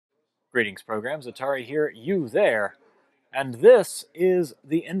Greetings, programs. Atari here, you there. And this is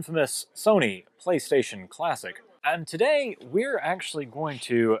the infamous Sony PlayStation Classic. And today, we're actually going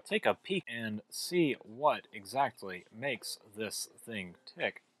to take a peek and see what exactly makes this thing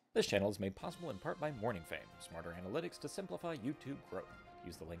tick. This channel is made possible in part by Morning Fame, smarter analytics to simplify YouTube growth.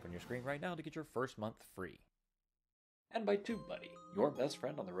 Use the link on your screen right now to get your first month free. And by TubeBuddy, your best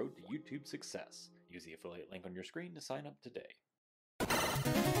friend on the road to YouTube success. Use the affiliate link on your screen to sign up today.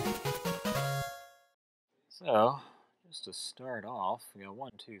 So, just to start off, we got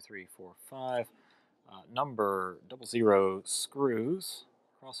 1, 2, 3, 4, 5 number 00 screws,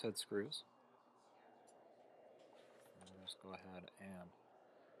 crosshead screws. I'll just go ahead and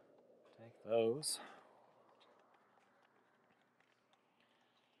take those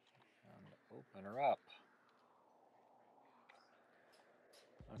and open her up.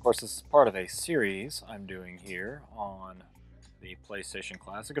 And of course, this is part of a series I'm doing here on the PlayStation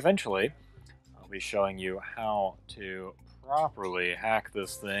Classic. Eventually, I'll be showing you how to properly hack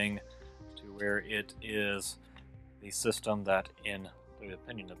this thing to where it is the system that, in the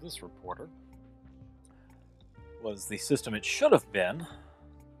opinion of this reporter, was the system it should have been.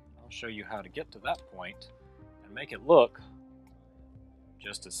 I'll show you how to get to that point and make it look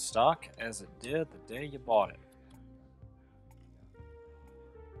just as stock as it did the day you bought it.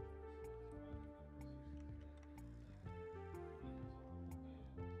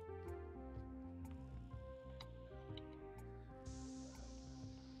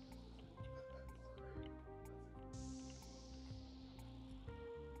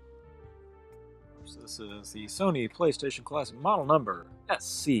 This is the Sony PlayStation Classic model number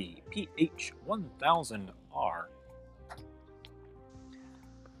SCPH1000R.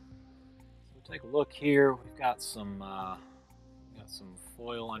 So take a look here. We've got some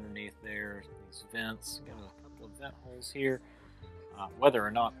foil underneath there. These vents. Got a couple of vent holes here. Whether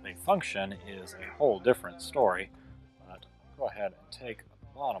or not they function is a whole different story. But go ahead and take the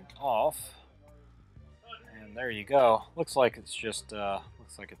bottom off. And there you go. Looks like it's just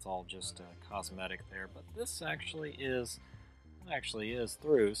all just cosmetic there, but this actually is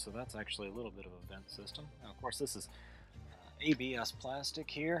through, so that's actually a little bit of a vent system. Now, of course, this is ABS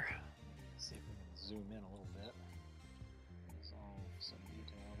plastic here. Let's see if we can zoom in a little bit. There's some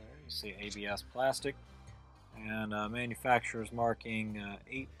detail there. You see ABS plastic, and manufacturer's marking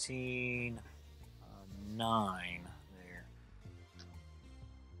 18.9.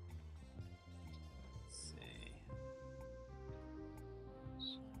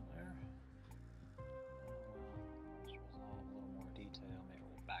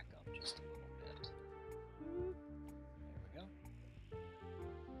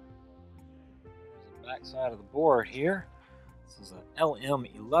 Back side of the board here. This is a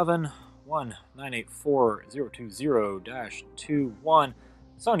LM11 1984020-21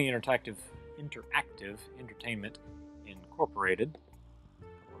 Sony Interactive Entertainment Incorporated. A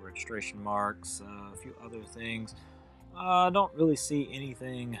couple of registration marks, a few other things. Don't really see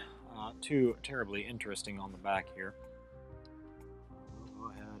anything too terribly interesting on the back here. We'll go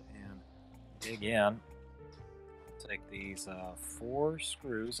ahead and dig in. Take these 4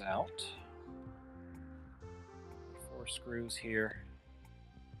 screws out. 4 screws here.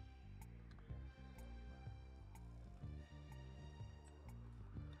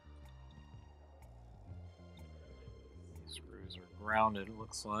 These screws are grounded, it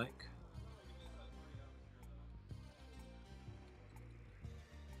looks like.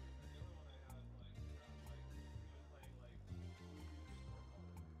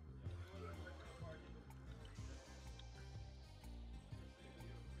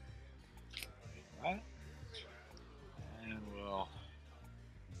 All right.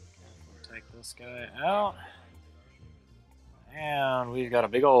 Take this guy out, and we've got a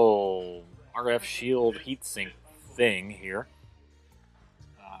big old RF shield heatsink thing here.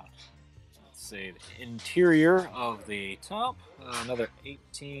 Let's see, the interior of the top, another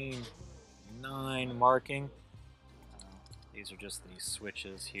 18.9 marking. These are just the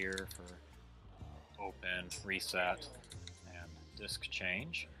switches here for open, reset, and disk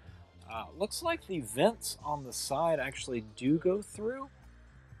change. Looks like the vents on the side actually do go through.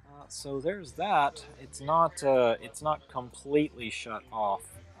 So there's that. It's not completely shut off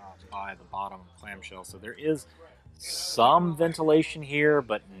by the bottom clamshell. So there is some ventilation here,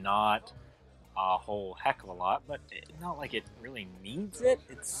 but not a whole heck of a lot. But not like it really needs it.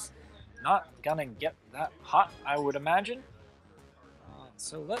 It's not gonna get that hot, I would imagine.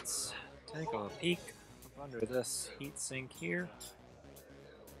 So let's take a peek up under this heatsink here.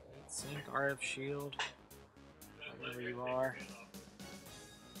 Heatsink, RF shield, wherever you are.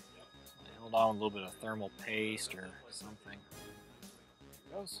 Held on with a little bit of thermal paste or something.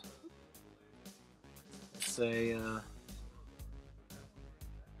 There it goes. it's a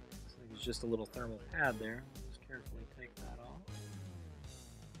it's just a little thermal pad there. Just carefully take that off.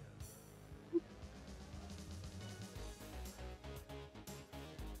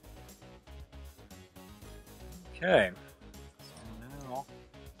 Okay, so now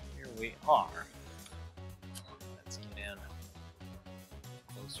here we are. Let's get in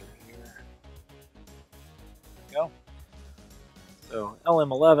closer here. There we go. So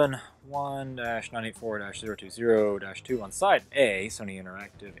LM11 1-984-020-2 on side A, Sony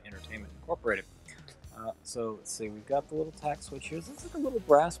Interactive Entertainment Incorporated. So let's see, we've got the little tack switch here. This is like a little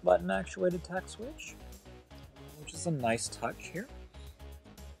brass button actuated tack switch, which is a nice touch here.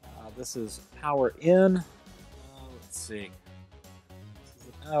 This is power in. Let's see. This is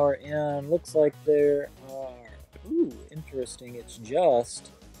the power in. Looks like there are. Ooh, interesting. It's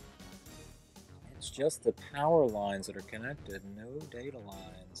just the power lines that are connected. No data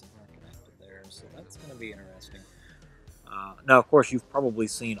lines are connected there, so that's going to be interesting. Now, of course, you've probably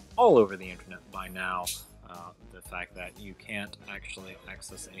seen all over the internet by now the fact that you can't actually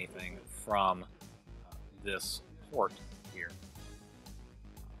access anything from this port here.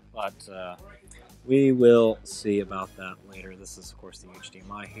 But we will see about that later. This is, of course, the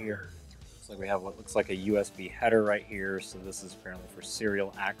HDMI here. Looks like we have what looks like a USB header right here. So this is apparently for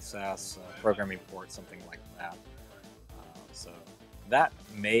serial access, programming port, something like that. So that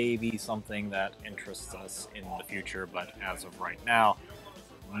may be something that interests us in the future, but as of right now,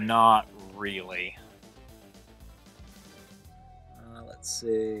 not really. Let's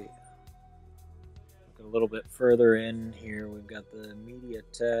see. Look a little bit further in here. We've got the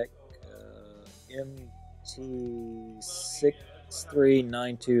MediaTek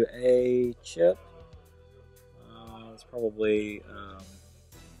MT6392A chip. It's probably not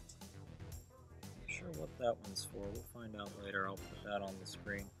sure what that one's for. We'll find out later. I'll put that on the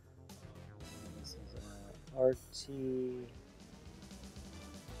screen. This is RT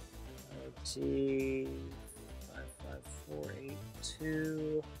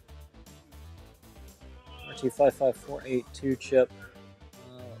 55482 RT55482 chip.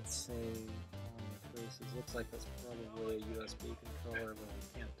 Let's see. Looks like that's probably a USB controller, but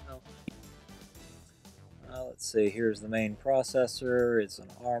we can't tell. Let's see, here's the main processor. It's an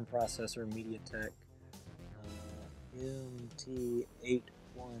ARM processor, MediaTek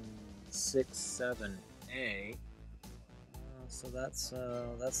MT8167A. So that's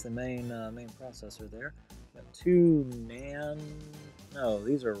the main processor there. Got two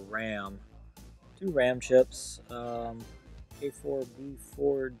these are RAM. Two RAM chips.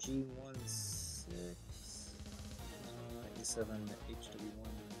 K4B4G16.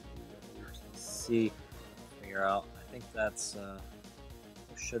 E7HW1C. Figure out. I think that's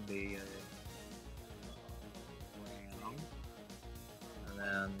should be a RAM. And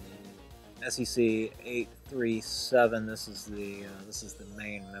then the SEC 837. This is the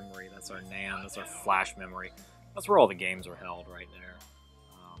main memory. That's our NAND. That's our flash memory. That's where all the games are held right there.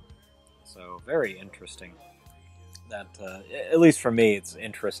 So very interesting. That at least for me, it's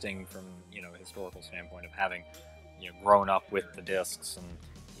interesting from a historical standpoint of having grown up with the discs, and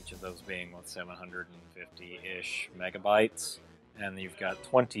each of those being 750-ish megabytes, and you've got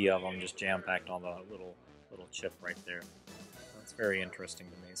 20 of them just jam-packed on the little chip right there. That's very interesting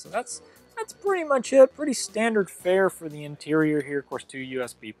to me. So that's pretty much it. Pretty standard fare for the interior here. Of course, two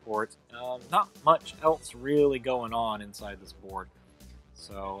USB ports. Not much else really going on inside this board.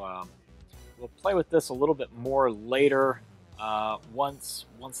 So we'll play with this a little bit more later. Once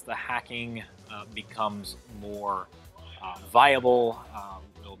the hacking becomes more viable,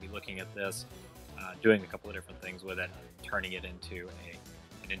 we'll be looking at this, doing a couple of different things with it, turning it into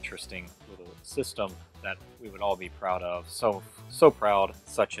an interesting little system that we would all be proud of. So proud,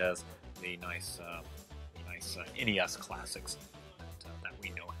 such as the nice NES classics that we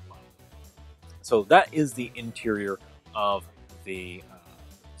know and love. So that is the interior of the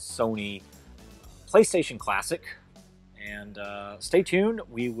Sony PlayStation Classic, and stay tuned.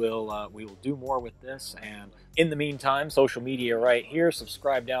 We will do more with this, and in the meantime, social media right here,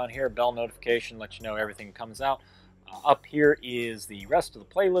 subscribe down here, bell notification, let you know everything comes out. Up here is the rest of the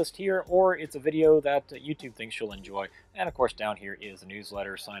playlist here, or it's a video that YouTube thinks you'll enjoy, and of course down here is a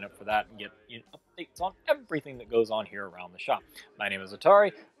newsletter. Sign up for that and get updates on everything that goes on here around the shop. My name is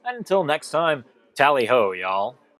Atari, and until next time, tally ho, y'all.